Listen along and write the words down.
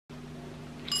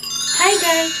Hi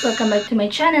guys, welcome back to my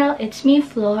channel. It's me,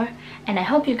 Flor, and I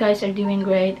hope you guys are doing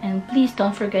great, and please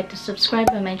don't forget to subscribe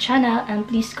to my channel and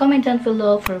please comment down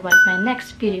below for what my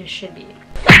next video should be.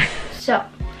 So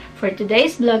for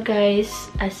today's vlog guys,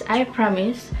 as I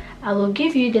promised, I will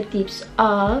give you the tips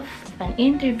of an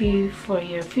interview for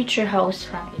your future host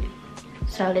family.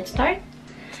 So let's start.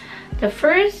 The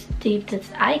first tip that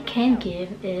I can give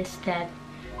is that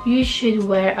you should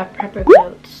wear a proper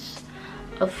clothes.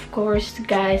 Of course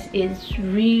guys, it's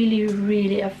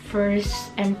really a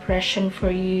first impression for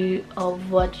you of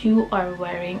what you are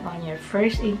wearing on your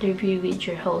first interview with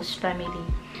your host family.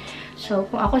 So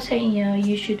kung ako sa inyo,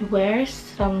 you should wear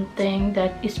something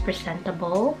that is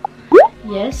presentable,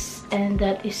 yes, and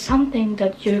that is something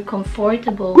that you're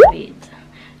comfortable with.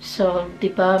 So,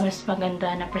 diba, mas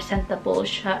maganda na presentable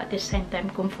siya, at the same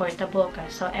time comfortable ka.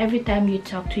 So, every time you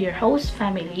talk to your host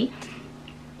family,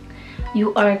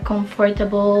 you are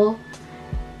comfortable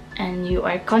and you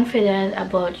are confident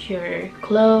about your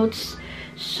clothes.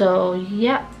 So,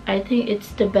 yeah, I think it's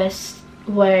the best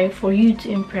way for you to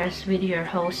impress with your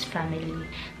host family.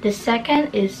 The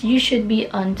second is you should be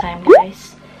on time,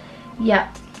 guys. Yeah.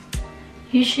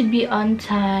 You should be on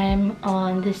time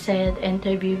on the said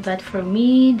interview, but for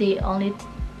me, the only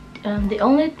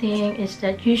thing is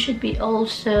that you should be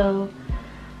also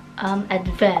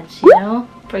advanced, you know.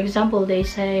 For example, they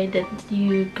say that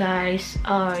you guys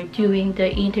are doing the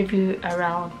interview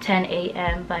around 10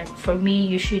 a.m. but for me,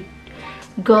 you should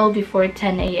go before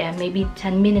 10 a.m. maybe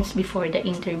 10 minutes before the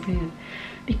interview,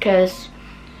 because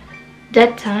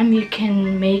that time you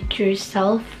can make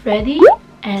yourself ready.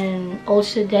 And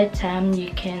also that time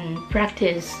you can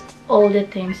practice all the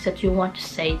things that you want to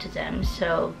say to them.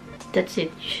 So that's it.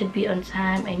 You should be on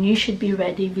time and you should be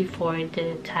ready before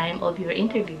the time of your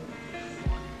interview.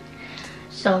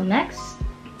 So next,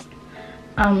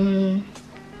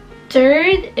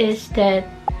 third is that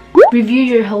review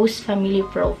your host family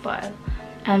profile.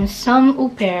 Some au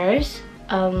pairs,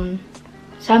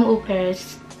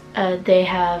 they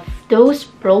have those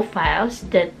profiles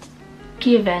that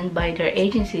given by their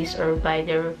agencies or by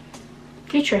their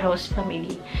future host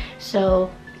family. So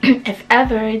if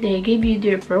ever they give you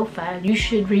their profile, you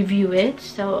should review it.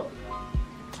 So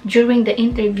during the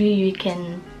interview, you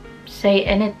can say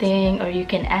anything or you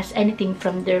can ask anything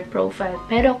from their profile.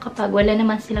 Pero kapag wala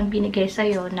naman silang binigay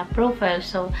sa'yo na profile,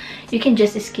 so you can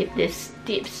just skip these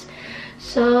tips.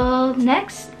 So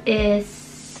next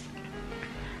is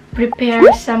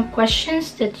prepare some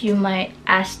questions that you might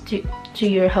ask to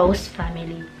your host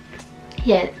family.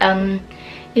 Yeah,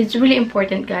 it's really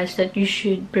important guys that you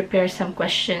should prepare some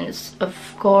questions. Of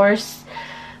course,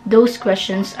 those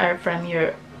questions are from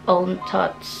your own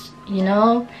thoughts, you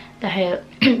know. Dahil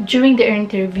during the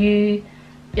interview,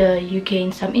 you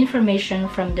gain some information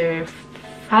from their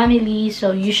family,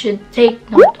 so you should take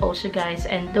note also guys,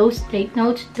 and those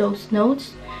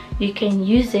notes you can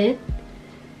use it.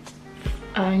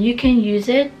 You can use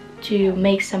it to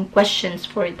make some questions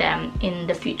for them in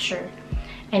the future,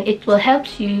 and it will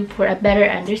help you for a better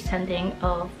understanding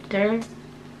of their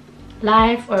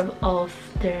life or of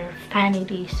their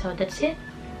family. So that's it.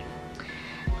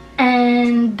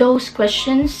 And those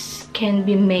questions can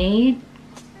be made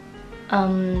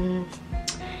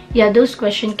those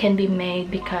questions can be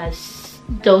made because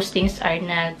those things are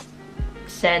not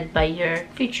said by your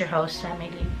future host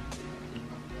family.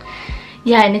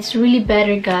 Yeah, and it's really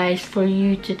better guys for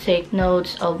you to take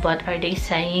notes of what are they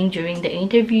saying during the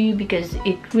interview, because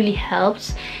it really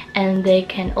helps, and they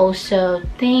can also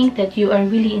think that you are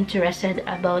really interested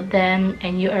about them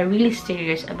and you are really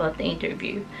serious about the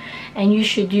interview. And you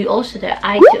should do also the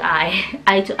eye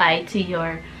to eye to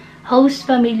your host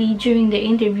family during the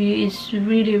interview. Is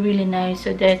really nice,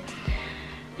 so that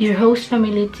your host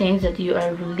family thinks that you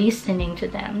are listening to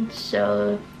them.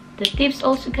 So the tips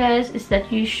also guys is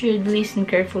that you should listen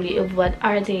carefully of what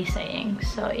are they saying,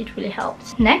 so it really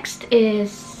helps. Next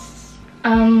is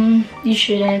you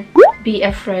shouldn't be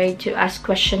afraid to ask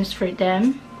questions for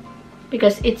them,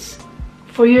 because it's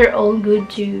for your own good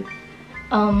to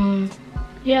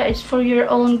yeah, it's for your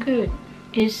own good.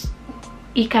 Is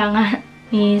ika nga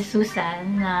ni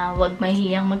Susan na wag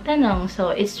mahiyang magtanong. So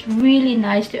it's really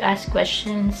nice to ask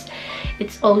questions.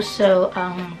 It's also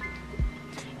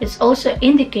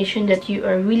indication that you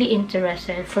are really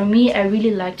interested. For me, I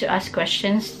really like to ask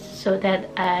questions so that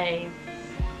I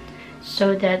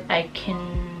can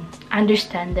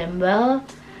understand them well.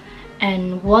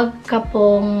 And wag ka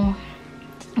pong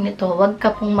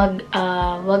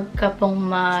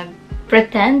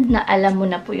mag-pretend na alam mo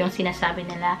na po yung sinasabi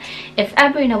nila. If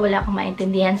ever na wala kang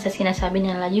maintindihan sa sinasabi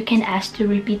nila, you can ask to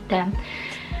repeat them.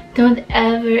 Don't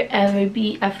ever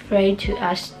be afraid to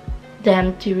ask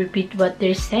them to repeat what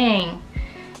they're saying.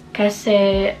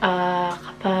 Kasi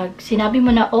kapag sinabi mo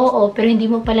na oo, pero hindi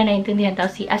mo pala naintindihan,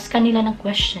 tapos i-ask ka nila ng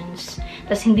questions,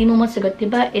 tapos hindi mo masagot,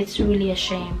 diba? It's really a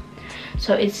shame.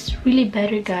 So it's really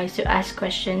better, guys, to ask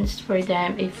questions for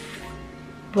them if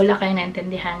wala kayo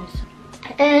naintindihan.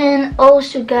 And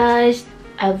also, guys,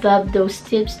 I love those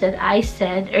tips that I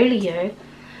said earlier.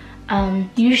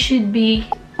 You should be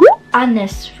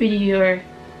honest with your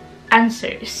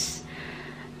answers.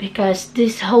 Because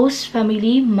this host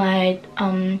family might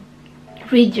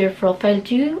read your profile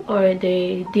too, or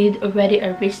they did already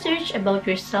a research about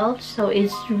yourself. So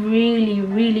it's really,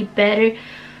 really better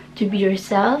to be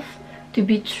yourself, to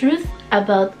be truth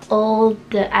about all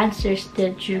the answers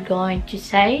that you're going to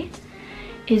say.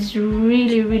 It's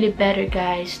really, really better,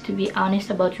 guys, to be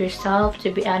honest about yourself, to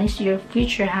be honest to your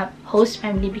future host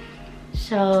family.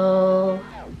 So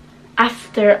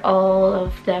after all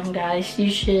of them, guys, you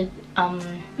should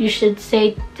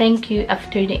say thank you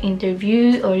after the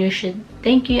interview, or you should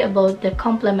thank you about the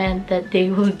compliment that they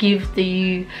will give to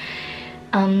you.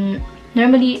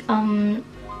 Normally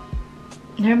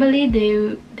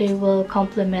they will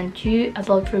compliment you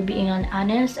about for being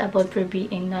honest, about for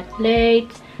being not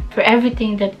late, for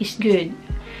everything that is good.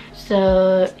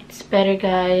 So it's better,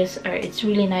 guys, or it's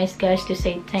really nice, guys, to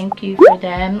say thank you for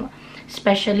them,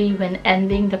 especially when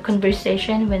ending the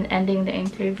conversation, when ending the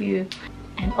interview.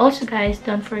 And also, guys,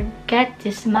 don't forget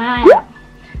to smile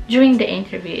during the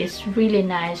interview. It's really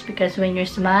nice because when you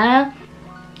smile,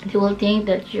 they will think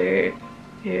that you're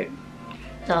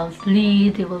lovely.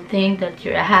 They will think that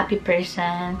you're a happy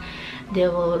person. They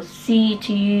will see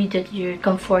to you that you're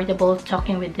comfortable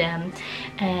talking with them.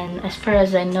 And as far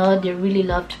as I know, they really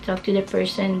love to talk to the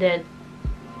person that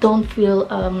don't feel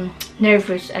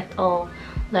nervous at all.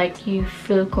 Like you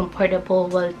feel comfortable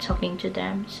while talking to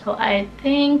them. So I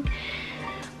think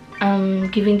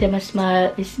giving them a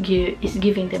smile is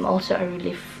giving them also a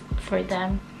relief for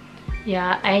them.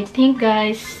 Yeah, I think,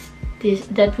 guys,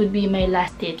 that would be my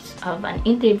last tips of an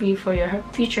interview for your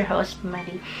future host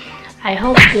family. I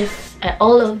hope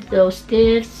all of those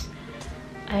tips,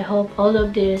 I hope all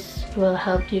of this will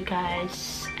help you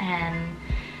guys. And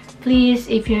please,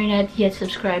 if you're not yet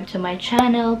subscribed to my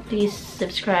channel, please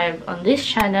subscribe on this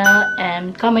channel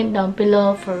and comment down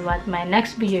below for what my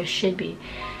next video should be.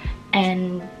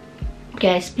 And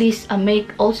guys, please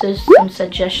make also some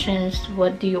suggestions.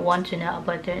 What do you want to know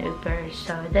about the Uber?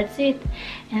 So that's it,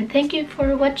 and thank you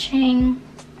for watching.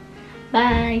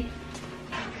 Bye.